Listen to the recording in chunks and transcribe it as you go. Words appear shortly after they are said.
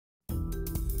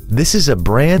This is a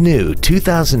brand new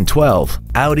 2012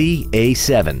 Audi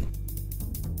A7.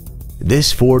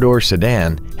 This four-door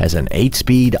sedan has an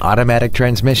 8-speed automatic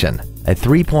transmission, a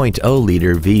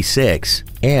 3.0-liter V6,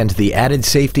 and the added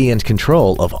safety and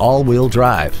control of all-wheel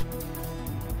drive.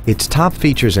 Its top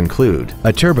features include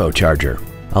a turbocharger,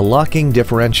 a locking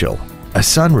differential, a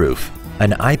sunroof,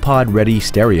 an iPod-ready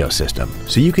stereo system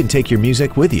so you can take your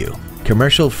music with you,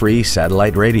 commercial-free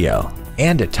satellite radio,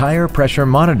 and a tire pressure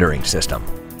monitoring system.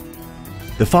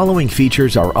 The following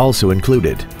features are also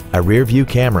included: a rear-view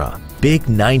camera, big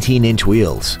 19-inch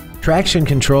wheels, traction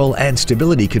control and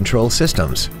stability control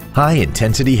systems,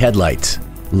 high-intensity headlights,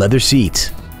 leather seats,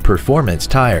 performance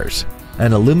tires,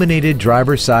 an illuminated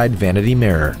driver's side vanity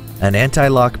mirror, an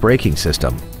anti-lock braking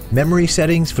system, memory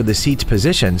settings for the seat's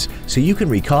positions so you can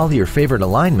recall your favorite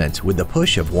alignments with the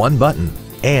push of one button,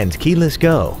 and keyless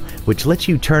go, which lets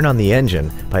you turn on the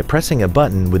engine by pressing a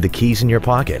button with the keys in your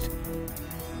pocket.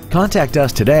 Contact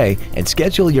us today and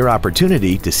schedule your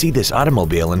opportunity to see this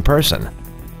automobile in person.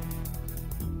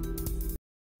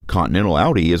 Continental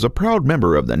Audi is a proud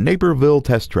member of the Naperville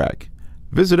Test Track.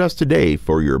 Visit us today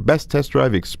for your best test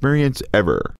drive experience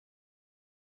ever.